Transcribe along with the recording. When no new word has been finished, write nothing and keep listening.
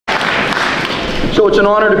So it's an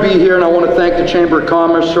honor to be here, and I want to thank the Chamber of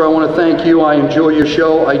Commerce. Sir, I want to thank you. I enjoy your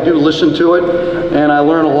show. I do listen to it, and I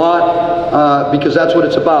learn a lot because that's what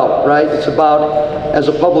it's about, right? It's about, as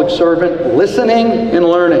a public servant, listening and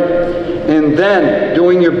learning, and then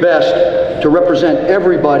doing your best to represent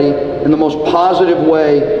everybody in the most positive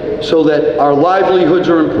way so that our livelihoods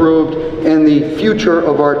are improved and the future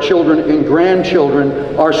of our children and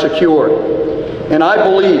grandchildren are secured. And I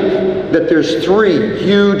believe that there's three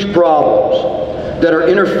huge problems that are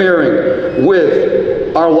interfering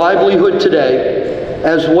with our livelihood today,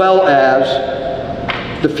 as well as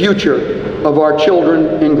the future of our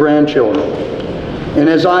children and grandchildren. And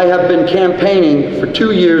as I have been campaigning for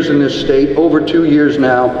 2 years in this state, over 2 years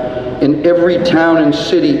now, in every town and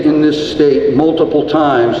city in this state, multiple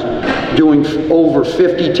times, doing over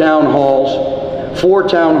 50 town halls, 4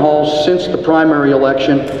 town halls since the primary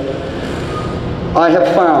election, I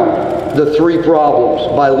have found the three problems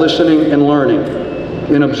by listening and learning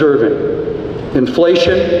and observing.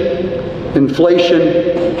 Inflation, inflation,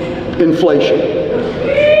 inflation.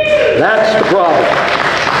 That's the problem.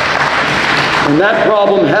 And that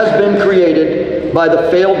problem has been created by the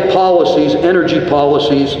failed policies, energy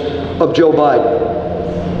policies of Joe Biden.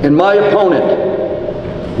 And my opponent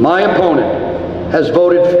has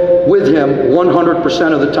voted with him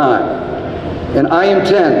 100% of the time. And I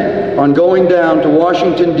intend on going down to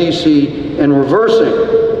Washington, D.C. and reversing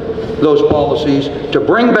those policies to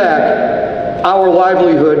bring back our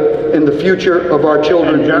livelihood and the future of our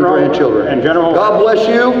children and grandchildren. And General, God bless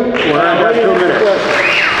you. We're on about 2 minutes.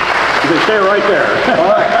 You can stay right there. All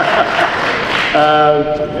right.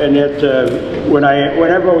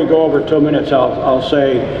 Whenever we go over 2 minutes, I'll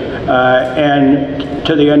say, and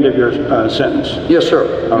to the end of your sentence. Yes,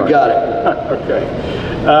 sir. You got it. Okay.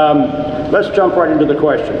 Let's jump right into the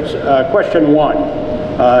questions. Question 1.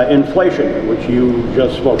 Inflation, which you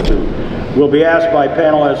just spoke to, will be asked by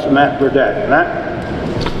panelist Matt Burdett. Matt?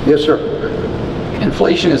 Yes, sir.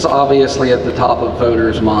 Inflation is obviously at the top of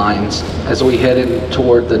voters' minds as we head in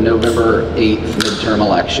toward the November 8th midterm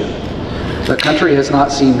election. The country has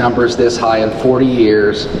not seen numbers this high in 40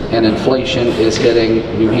 years, and inflation is hitting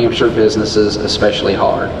New Hampshire businesses especially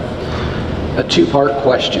hard. A two-part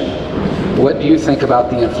question. What do you think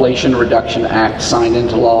about the Inflation Reduction Act signed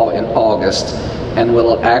into law in August, and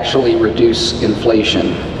will it actually reduce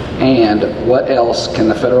inflation? And what else can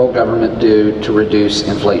the federal government do to reduce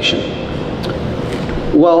inflation?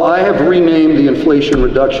 Well, I have renamed the Inflation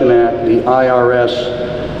Reduction Act the IRS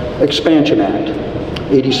Expansion Act.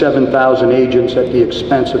 87,000 agents at the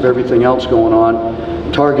expense of everything else going on,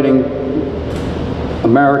 targeting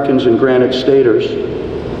Americans and granted staters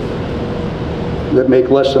that make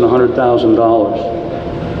less than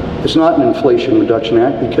 $100,000. It's not an Inflation Reduction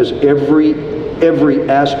Act because every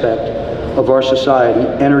aspect of our society,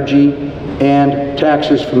 energy and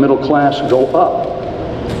taxes for middle class, go up.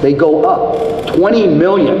 They go up. 20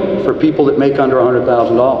 million for people that make under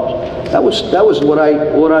 $100,000. That was what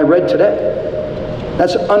I read today.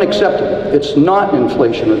 That's unacceptable. It's not an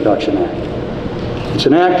Inflation Reduction Act. It's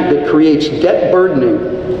an act that creates debt burdening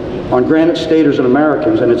on granted staters and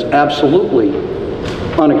Americans, and it's absolutely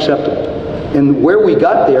unacceptable. And where we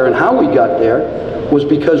got there and how we got there was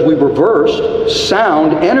because we reversed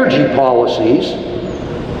sound energy policies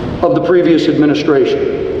of the previous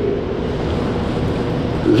administration.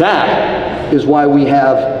 That is why we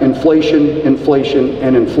have inflation, inflation,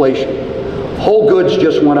 and inflation. Whole goods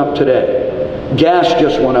just went up today. Gas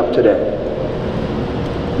just went up today.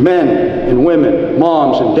 Men and women,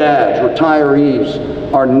 moms and dads, retirees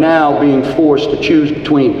are now being forced to choose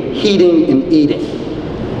between heating and eating.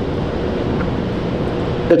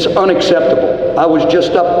 It's unacceptable. I was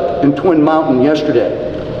just up in Twin Mountain yesterday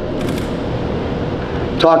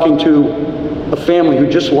talking to a family who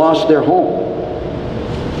just lost their home.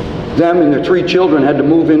 Them and their 3 children had to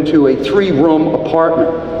move into a 3-room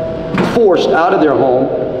apartment, forced out of their home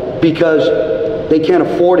because they can't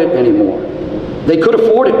afford it anymore. They could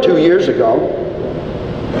afford it 2 years ago.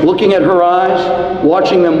 Looking at her eyes,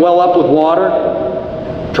 watching them well up with water,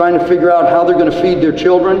 trying to figure out how they're going to feed their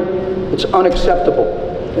children, it's unacceptable.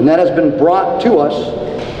 And that has been brought to us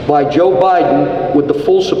by Joe Biden with the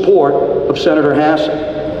full support of Senator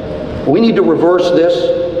Hassan. We need to reverse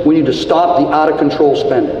this. We need to stop the out-of-control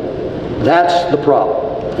spending. That's the problem.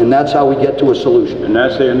 And that's how we get to a solution. And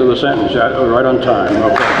that's the end of the sentence, right on time.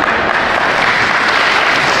 Okay.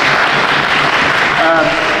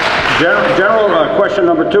 General, question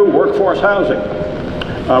number 2, workforce housing,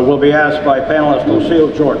 will be asked by panelist Lucille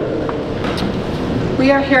Jordan. We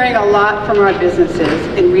are hearing a lot from our businesses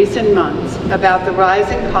in recent months about the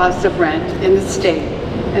rising cost of rent in the state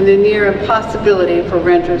and the near impossibility for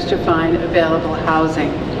renters to find available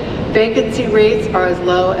housing. Vacancy rates are as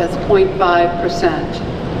low as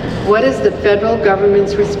 0.5%. What is the federal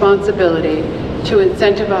government's responsibility to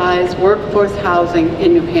incentivize workforce housing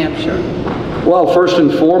in New Hampshire? Well, first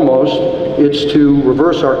and foremost, it's to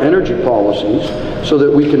reverse our energy policies so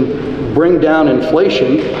that we can bring down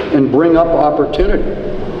inflation and bring up opportunity.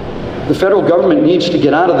 The federal government needs to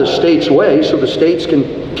get out of the state's way so the states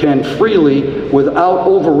can freely, without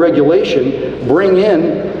over-regulation, bring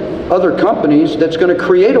in other companies that's going to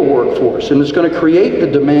create a workforce, and it's going to create the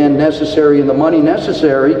demand necessary and the money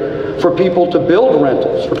necessary for people to build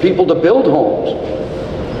rentals, for people to build homes.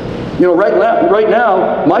 You know, right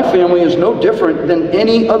now, my family is no different than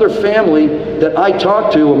any other family that I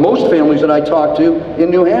talk to, or most families that I talk to in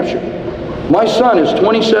New Hampshire. My son is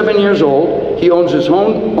 27 years old. He owns his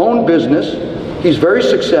own business. He's very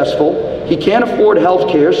successful. He can't afford health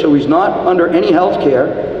care, so he's not under any health care.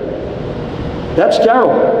 That's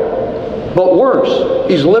terrible. But worse,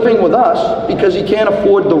 he's living with us because he can't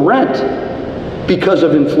afford the rent because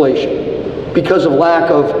of inflation, because of lack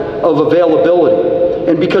of availability,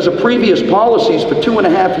 and because of previous policies for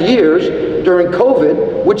 2.5 years during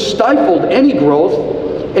COVID, which stifled any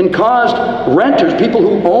growth and caused renters, people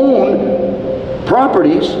who own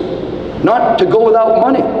properties, not to go without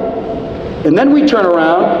money. And then we turn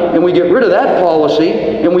around and we get rid of that policy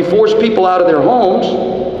and we force people out of their homes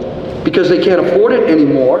because they can't afford it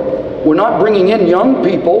anymore. We're not bringing in young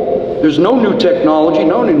people. There's no new technology,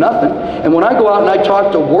 no new nothing. And when I go out and I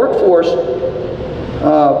talk to workforce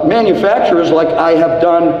manufacturers, like I have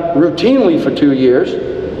done routinely for 2 years,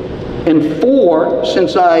 and 4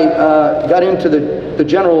 since I got into the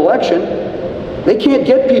general election, they can't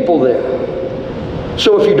get people there.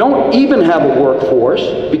 So if you don't even have a workforce,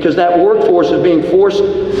 because that workforce is being forced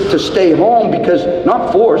to stay home because,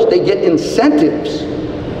 not forced, they get incentives.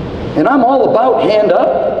 And I'm all about hand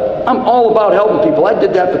up. I'm all about helping people. I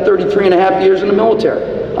did that for 33.5 years in the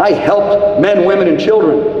military. I helped men, women, and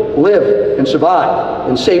children live and survive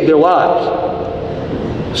and save their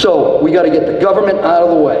lives. So we got to get the government out of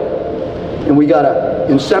the way. And we got to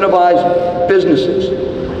incentivize businesses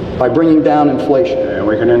by bringing down inflation. And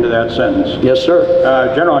we can end that sentence. Yes, sir.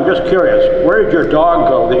 General, I'm just curious, where did your dog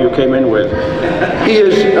go that you came in with? He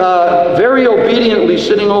is very obediently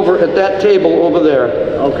sitting over at that table over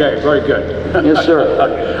there. Okay, very good. Yes,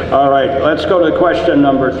 sir. All right, let's go to question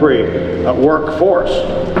number 3, workforce.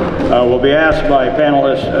 Will be asked by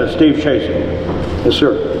panelist Steve Chasen. Yes,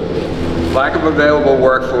 sir. Lack of available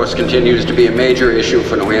workforce continues to be a major issue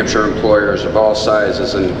for New Hampshire employers of all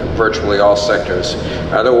sizes and virtually all sectors.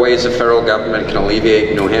 Are there ways the federal government can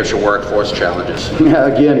alleviate New Hampshire workforce challenges? Yeah,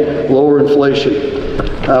 again, lower inflation.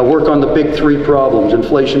 Work on the big 3 problems: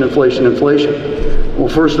 inflation, inflation, inflation. Well,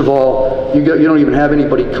 first of all, you don't even have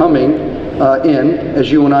anybody coming in, as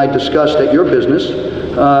you and I discussed at your business,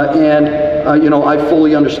 you know, I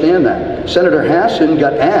fully understand that. Senator Hassan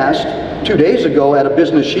got asked 2 days ago at a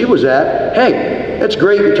business she was at, hey, that's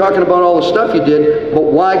great, you're talking about all the stuff you did, but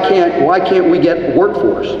why can't we get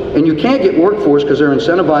workforce? And you can't get workforce because they're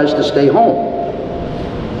incentivized to stay home.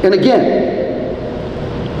 And again,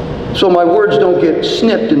 so my words don't get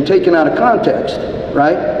snipped and taken out of context,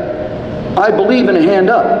 right? I believe in a hand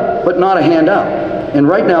up, but not a handout. And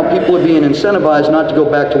right now, people are being incentivized not to go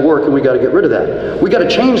back to work, and we got to get rid of that. We got to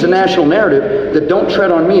change the national narrative that don't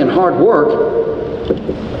tread on me and hard work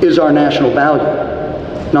is our national value,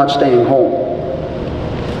 not staying home.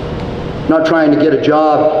 Not trying to get a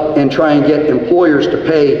job and try and get employers to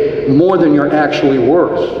pay more than you're actually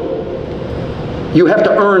worth. You have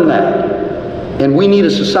to earn that. And we need a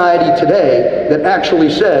society today that actually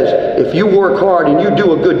says, if you work hard and you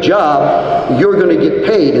do a good job, you're going to get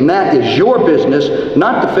paid. And that is your business,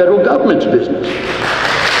 not the federal government's business.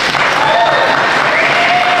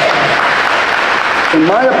 And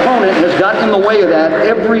my opponent has gotten in the way of that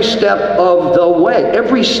every step of the way.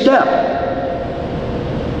 Every step.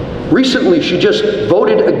 Recently, she just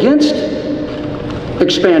voted against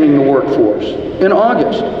expanding the workforce in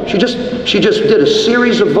August. She just did a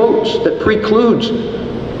series of votes that precludes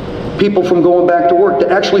people from going back to work, that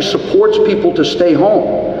actually supports people to stay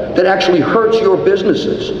home, that actually hurts your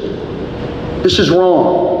businesses. This is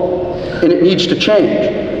wrong, and it needs to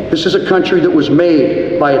change. This is a country that was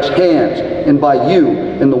made by its hands and by you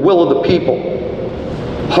and the will of the people.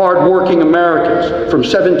 Hard-working Americans from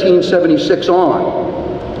 1776 on.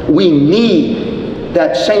 We need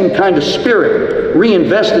that same kind of spirit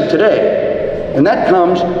reinvested today. And that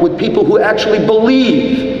comes with people who actually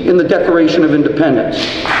believe in the Declaration of Independence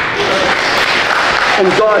and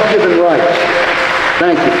God-given rights.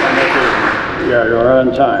 Thank you. Yeah, you're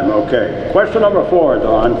on time. Okay. Question number 4,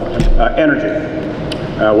 Don. Energy.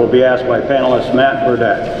 Will be asked by panelist Matt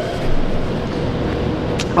Burdett.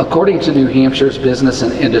 According to New Hampshire's Business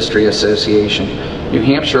and Industry Association, New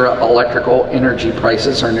Hampshire electrical energy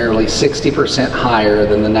prices are nearly 60% higher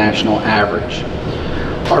than the national average.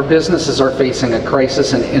 Our businesses are facing a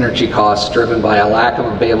crisis in energy costs driven by a lack of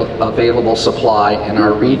available supply in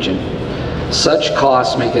our region. Such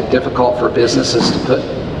costs make it difficult for businesses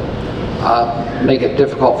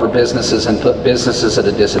and put businesses at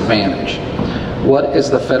a disadvantage. What is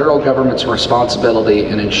the federal government's responsibility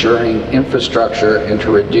in ensuring infrastructure and to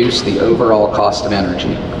reduce the overall cost of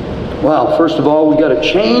energy? Well, first of all, we got to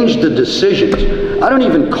change the decisions. I don't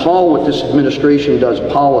even call what this administration does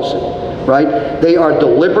policy, right? They are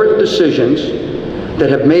deliberate decisions that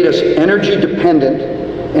have made us energy dependent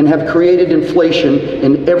and have created inflation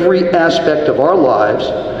in every aspect of our lives,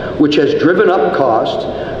 which has driven up costs,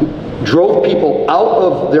 drove people out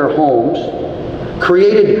of their homes,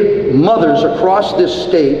 created mothers across this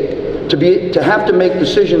state to have to make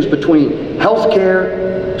decisions between health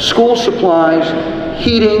care, school supplies,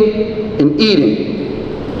 heating, and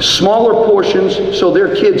eating. Smaller portions so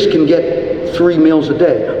their kids can get 3 meals a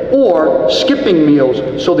day, or skipping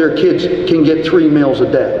meals so their kids can get 3 meals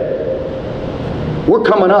a day. We're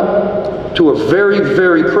coming up to a very,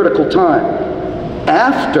 very critical time.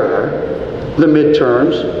 After the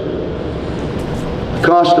midterms, the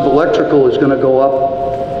cost of electrical is going to go up.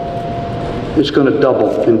 It's going to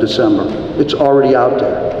double in December. It's already out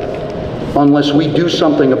there. Unless we do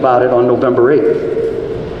something about it on November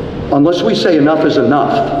 8th. Unless we say enough is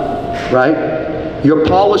enough, right? Your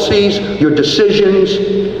policies, your decisions,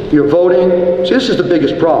 your voting. See, this is the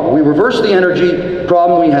biggest problem. We reverse the energy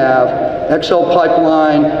problem we have. XL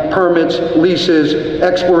pipeline, permits, leases,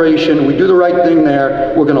 exploration. We do the right thing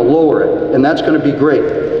there. We're going to lower it, and that's going to be great.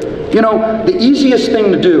 You know, the easiest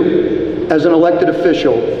thing to do as an elected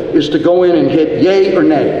official is to go in and hit yay or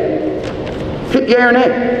nay. Hit yay or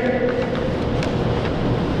nay.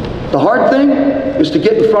 The hard thing is to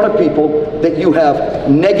get in front of people that you have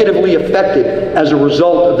negatively affected as a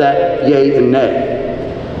result of that yay and nay.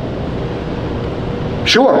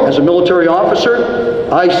 Sure, as a military officer,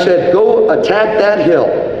 I said, go attack that hill.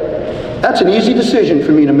 That's an easy decision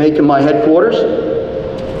for me to make in my headquarters,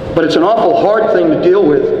 but it's an awful hard thing to deal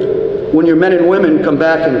with when your men and women come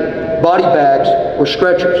back in body bags or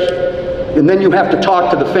stretchers, and then you have to talk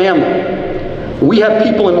to the family. We have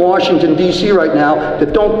people in Washington, D.C. right now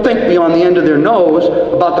that don't think beyond the end of their nose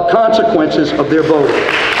about the consequences of their voting.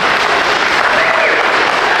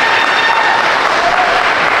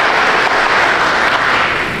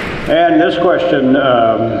 And this question,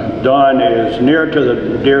 Don, is dear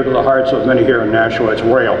to the hearts of many here in Nashua. It's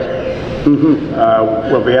rail.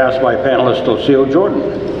 Will be asked by panelist Lucille Jordan.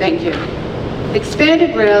 Thank you.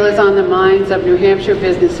 Expanded rail is on the minds of New Hampshire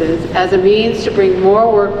businesses as a means to bring more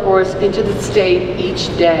workforce into the state each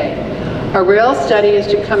day. A rail study is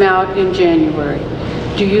to come out in January.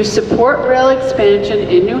 Do you support rail expansion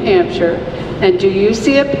in New Hampshire, and do you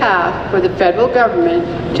see a path for the federal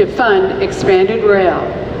government to fund expanded rail?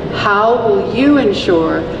 How will you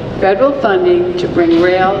ensure federal funding to bring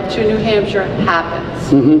rail to New Hampshire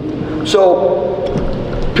happens?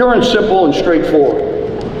 So, pure and simple and straightforward.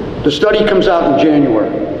 The study comes out in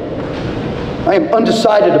January. I am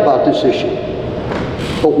undecided about this issue.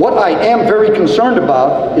 But what I am very concerned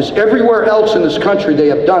about is everywhere else in this country they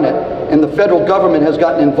have done it, and the federal government has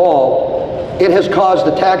gotten involved, it has caused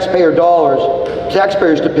the taxpayers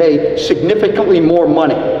to pay significantly more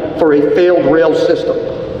money for a failed rail system.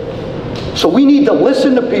 So we need to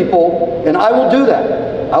listen to people, and I will do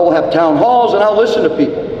that. I will have town halls and I'll listen to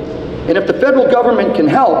people. And if the federal government can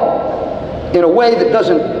help in a way that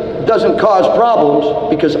doesn't cause problems,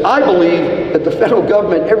 because I believe that the federal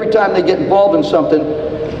government, every time they get involved in something,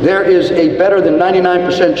 there is a better than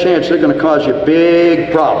 99% chance they're going to cause you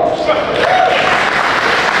big problems.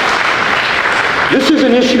 This is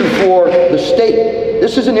an issue for the state.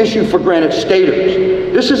 This is an issue for Granite Staters.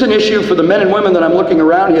 This is an issue for the men and women that I'm looking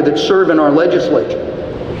around here that serve in our legislature,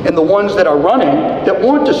 and the ones that are running that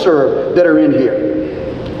want to serve that are in here.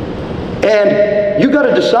 And you got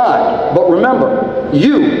to decide, but remember,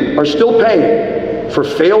 you are still paying for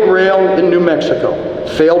failed rail in New Mexico,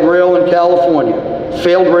 failed rail in California,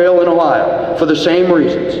 failed rail in Ohio, for the same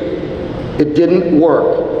reasons. It didn't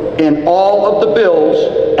work. And all of the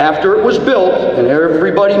bills, after it was built and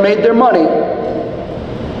everybody made their money,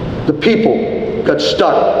 the people got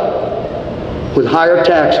stuck with higher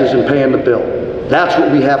taxes and paying the bill. That's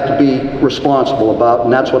what we have to be responsible about,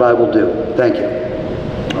 and that's what I will do. Thank you.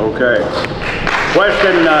 Okay.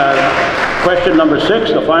 Question Question number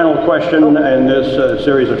 6, the final question in this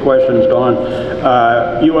series of questions, Don.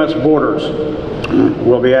 U.S. borders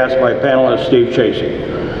will be asked by panelist Steve Chasey.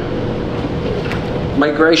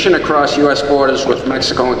 Migration across U.S. borders with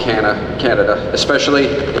Mexico and Canada, especially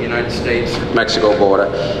the United States-Mexico border,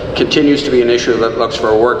 continues to be an issue that looks for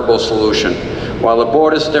a workable solution. While the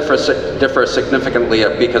borders differ significantly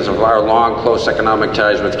because of our long, close economic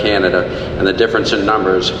ties with Canada and the difference in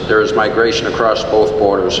numbers, there is migration across both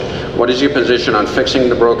borders. What is your position on fixing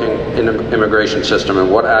the broken immigration system, and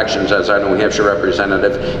what actions as our New Hampshire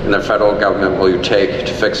representative in the federal government will you take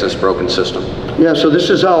to fix this broken system? Yeah, so this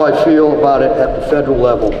is how I feel about it at the federal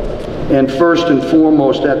level. And first and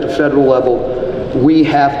foremost, at the federal level, we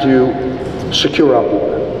have to secure our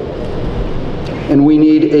border. And we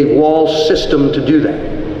need a wall system to do that.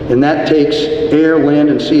 And that takes air, land,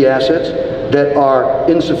 and sea assets that are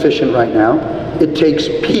insufficient right now. It takes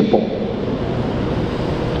people.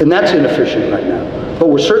 And that's inefficient right now. But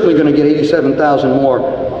we're certainly going to get 87,000 more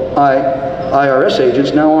IRS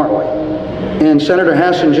agents now, aren't we? And Senator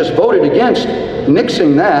Hassan just voted against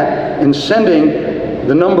nixing that and sending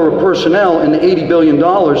the number of personnel and the $80 billion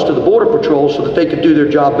to the Border Patrol so that they could do their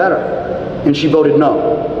job better. And she voted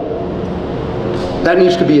no. That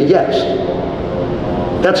needs to be a yes.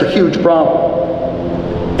 That's a huge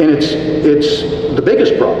problem. And it's the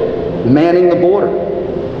biggest problem, manning the border.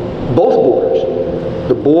 Both borders.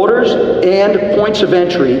 The borders and points of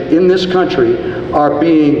entry in this country are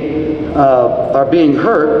being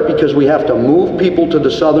hurt because we have to move people to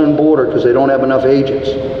the southern border because they don't have enough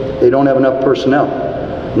agents. They don't have enough personnel.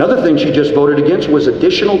 Another thing she just voted against was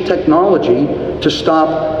additional technology to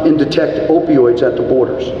stop and detect opioids at the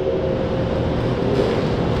borders.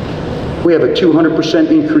 We have a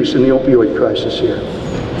 200% increase in the opioid crisis here.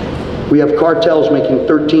 We have cartels making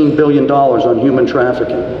 $13 billion on human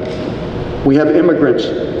trafficking. We have immigrants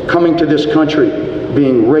coming to this country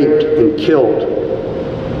being raped and killed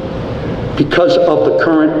because of the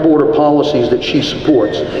current border policies that she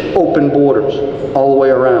supports. Open borders all the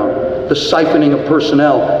way around. The siphoning of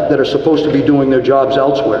personnel that are supposed to be doing their jobs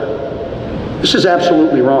elsewhere. This is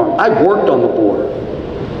absolutely wrong. I worked on the border.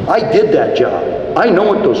 I did that job. I know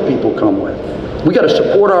what those people come with. We got to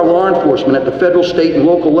support our law enforcement at the federal, state, and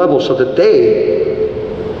local level so that they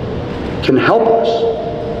can help us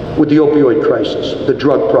with the opioid crisis, the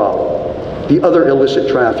drug problem, the other illicit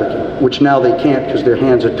trafficking, which now they can't because their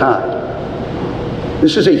hands are tied.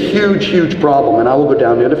 This is a huge, huge problem, and I will go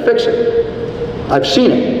down there to fix it. I've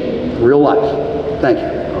seen it in real life. Thank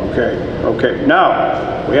you. Okay.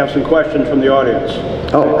 Now, we have some questions from the audience.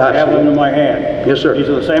 Oh, I have them in my hand. Yes, sir. These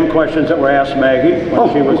are the same questions that were asked Maggie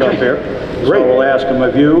when she was up here. Great. So we'll ask them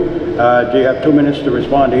of you. Do you have 2 minutes to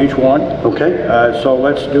respond to each one? Okay. So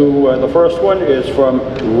let's do, the first one is from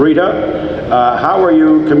Rita. How are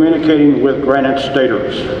you communicating with Granite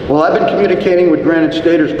Staters? Well, I've been communicating with Granite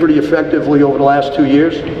Staters pretty effectively over the last 2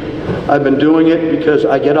 years. I've been doing it because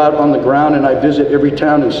I get out on the ground and I visit every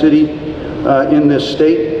town and city in this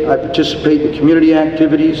state. I participate in community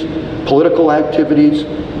activities, political activities,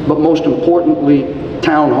 but most importantly,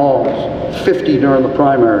 town halls, 50 during the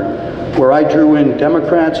primary, where I drew in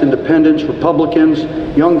Democrats, Independents, Republicans,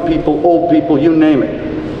 young people, old people, you name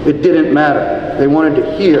it. It didn't matter. They wanted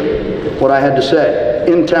to hear what I had to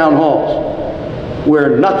say in town halls,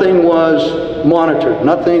 where nothing was monitored,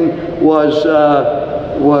 nothing was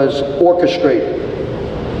orchestrated.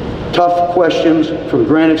 Tough questions from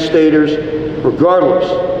Granite Staters, regardless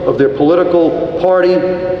of their political party,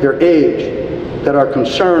 their age, that are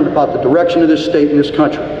concerned about the direction of this state and this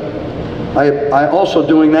country. I also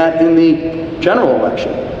doing that in the general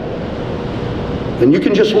election. And you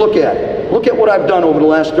can just look at it. Look at what I've done over the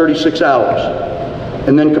last 36 hours,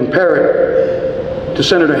 and then compare it to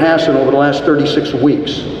Senator Hassan over the last 36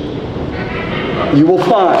 weeks. You will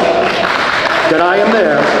find that I am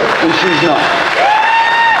there and she's not.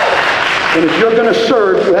 And if you're going to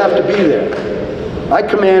serve, you have to be there. I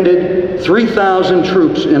commanded 3,000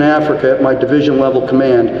 troops in Africa at my division level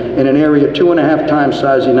command in an area 2.5 times the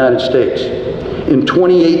size of the United States, in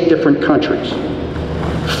 28 different countries,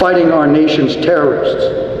 fighting our nation's terrorists.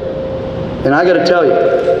 And I got to tell you,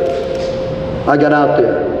 I got out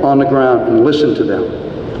there on the ground and listened to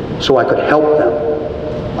them so I could help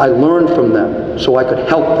them. I learned from them so I could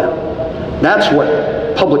help them. That's what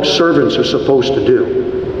public servants are supposed to do.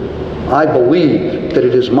 I believe that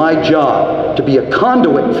it is my job to be a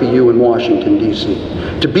conduit for you in Washington, D.C.,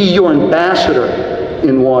 to be your ambassador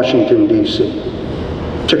in Washington, D.C.,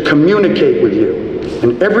 to communicate with you.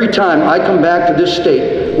 And every time I come back to this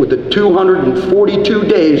state with the 242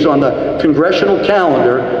 days on the congressional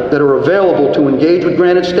calendar that are available to engage with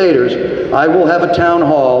Granite Staters, I will have a town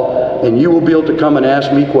hall and you will be able to come and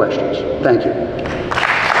ask me questions. Thank you.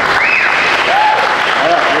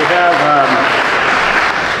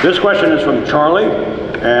 This question is from Charlie,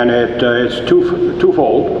 and it's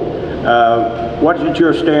twofold. What is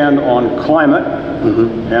your stand on climate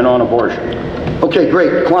and on abortion? Okay,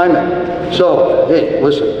 great. Climate. So, hey,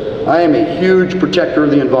 listen, I am a huge protector of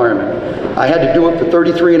the environment. I had to do it for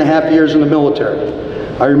 33 and a half years in the military.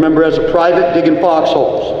 I remember as a private digging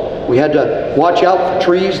foxholes. We had to watch out for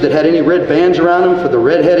trees that had any red bands around them, for the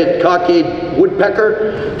red-headed cockade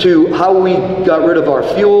woodpecker, to how we got rid of our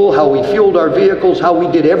fuel, how we fueled our vehicles, how we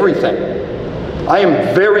did everything. I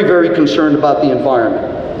am very, very concerned about the environment.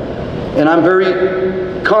 And I'm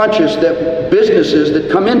very conscious that businesses that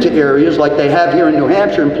come into areas like they have here in New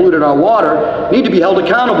Hampshire and polluted our water need to be held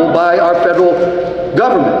accountable by our federal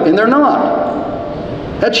government, and they're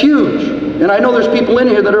not. That's huge. And I know there's people in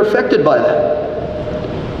here that are affected by that.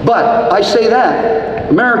 But I say that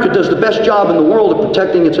America does the best job in the world of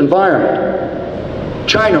protecting its environment.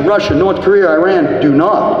 China, Russia, North Korea, Iran do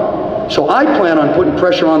not. So I plan on putting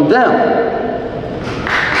pressure on them.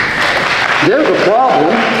 They're the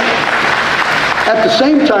problem. At the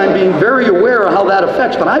same time, being very aware of how that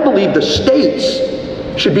affects, but I believe the states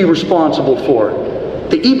should be responsible for it.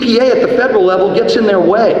 The EPA at the federal level gets in their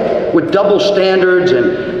way with double standards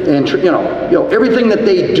and you know everything that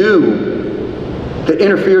they do that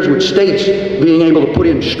interferes with states being able to put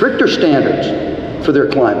in stricter standards for their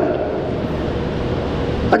climate.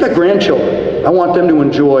 I got grandchildren. I want them to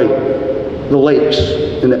enjoy the lakes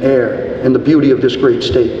and the air and the beauty of this great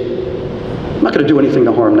state. I'm not going to do anything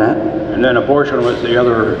to harm that. And then abortion was the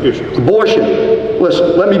other issue. Abortion.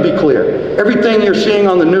 Listen, let me be clear. Everything you're seeing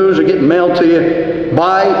on the news or getting mailed to you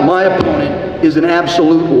by my opponent is an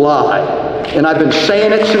absolute lie. And I've been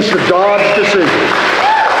saying it since the Dobbs decision.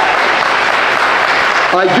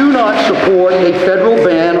 I do not support a federal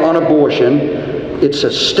ban on abortion. It's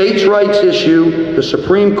a states' rights issue. The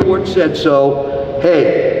Supreme Court said so.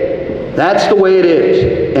 Hey, that's the way it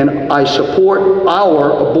is. And I support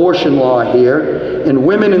our abortion law here. And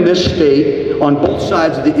women in this state, on both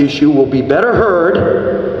sides of the issue, will be better heard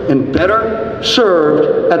and better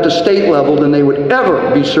served at the state level than they would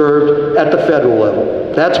ever be served at the federal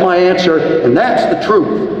level. That's my answer, and that's the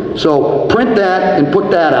truth. So print that and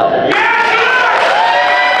put that out.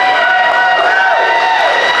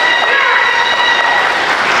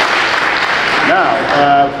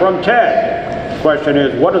 Now, from Ted, the question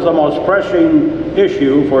is, what is the most pressing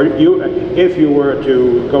issue for you, if you were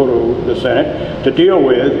to go to the Senate, to deal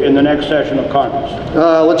with in the next session of Congress?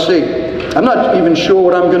 Let's see. I'm not even sure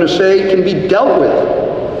what I'm going to say can be dealt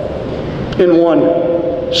with in one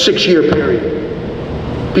 6-year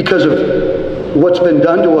period because of what's been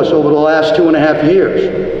done to us over the last 2.5 years.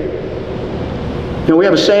 You know, we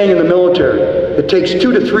have a saying in the military, it takes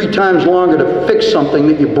 2 to 3 times longer to fix something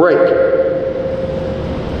that you break.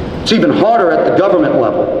 It's even harder at the government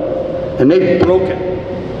level, and they've broken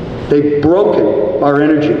our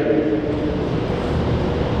energy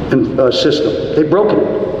and system. They've broken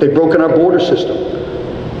it. They've broken our border system,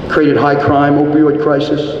 created high crime, opioid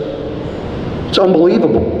crisis. It's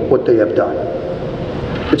unbelievable what they have done.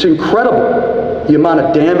 It's incredible the amount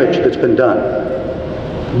of damage that's been done.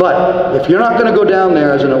 But if you're not going to go down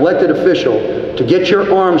there as an elected official to get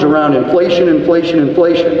your arms around inflation,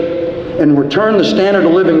 and return the standard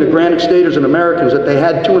of living to Granite Staters and Americans that they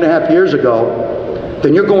had 2.5 years ago,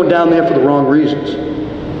 then you're going down there for the wrong reasons.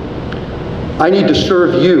 I need to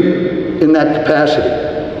serve you in that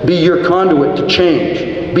capacity. Be your conduit to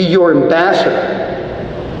change. Be your ambassador.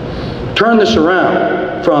 Turn this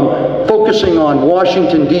around from focusing on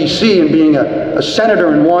Washington, D.C. and being a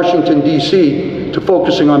senator in Washington, D.C. to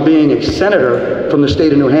focusing on being a senator from the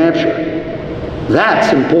state of New Hampshire.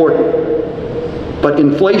 That's important. But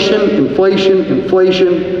inflation,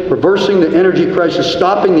 reversing the energy crisis,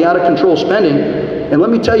 stopping the out-of-control spending, and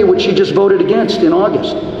let me tell you what she just voted against in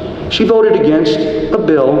August. She voted against a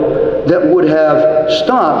bill that would have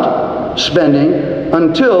stopped spending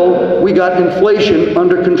until we got inflation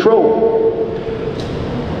under control.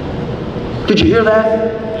 Did you hear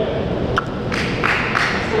that?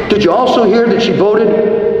 Did you also hear that she voted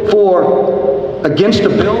against a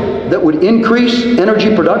bill that would increase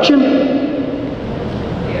energy production?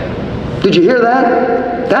 Did you hear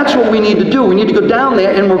that? That's what we need to do. We need to go down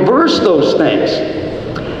there and reverse those things.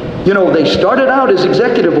 You know, they started out as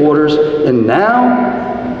executive orders, and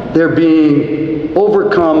now they're being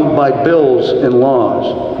overcome by bills and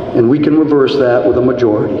laws. And we can reverse that with a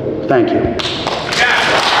majority. Thank you.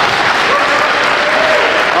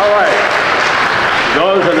 All right.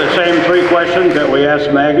 Those are the same 3 questions. questions that we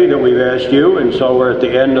asked Maggie that we've asked you, and so we're at the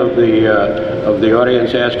end of the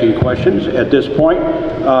audience asking questions. At this point,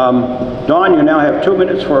 Don, you now have 2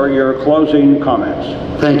 minutes for your closing comments.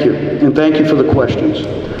 Thank you, and thank you for the questions.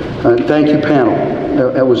 Thank you, panel.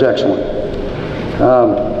 That was excellent.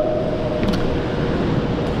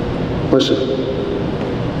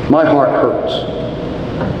 Listen, my heart hurts.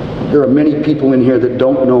 There are many people in here that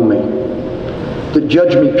don't know me, that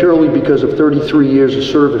judge me purely because of 33 years of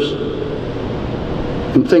service,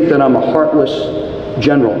 and think that I'm a heartless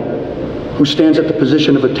general who stands at the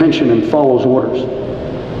position of attention and follows orders,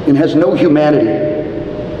 and has no humanity,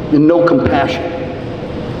 and no compassion,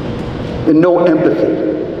 and no empathy.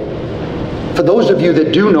 For those of you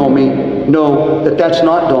that do know me, know that that's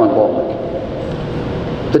not Don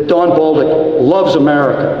Bolduc. That Don Bolduc loves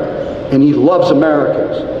America, and he loves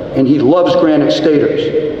Americans, and he loves Granite Staters.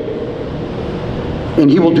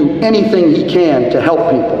 And he will do anything he can to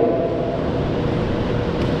help people.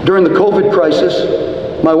 During the COVID crisis,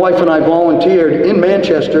 my wife and I volunteered in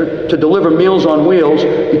Manchester to deliver Meals on Wheels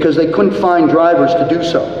because they couldn't find drivers to do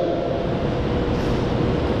so.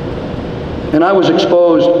 And I was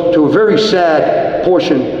exposed to a very sad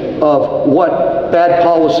portion of what bad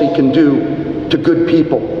policy can do to good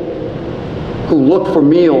people who look for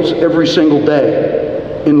meals every single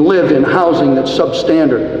day and live in housing that's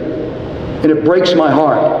substandard. And it breaks my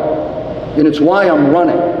heart. And it's why I'm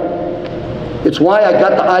running. It's why I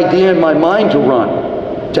got the idea in my mind to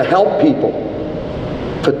run, to help people.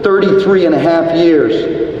 For 33.5 years,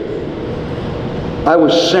 I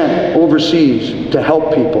was sent overseas to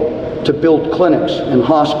help people, to build clinics and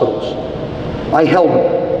hospitals. I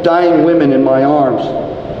held dying women in my arms,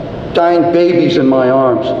 dying babies in my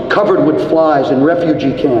arms, covered with flies in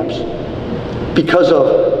refugee camps because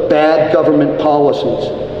of bad government policies.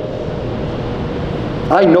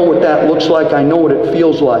 I know what that looks like. I know what it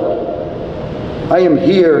feels like. I am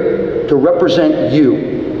here to represent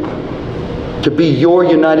you, to be your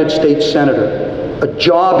United States Senator, a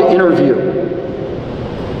job interview,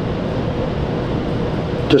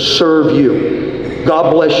 to serve you.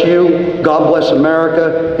 God bless you, God bless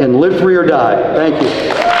America, and live free or die. Thank you.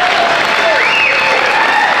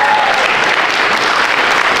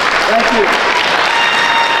 Thank you.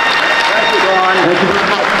 Thank you, Don. Thank you very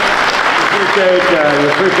much. We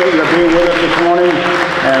appreciate you being with us this morning,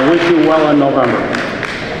 and wish you well in November.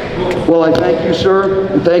 Well, I thank you, sir,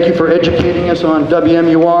 and thank you for educating us on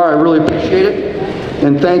WMUR. I really appreciate it.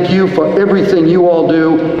 And thank you for everything you all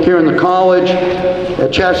do here in the college,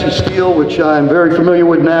 at Chassis Steel, which I'm very familiar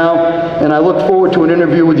with now. And I look forward to an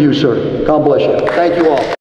interview with you, sir. God bless you. Thank you all.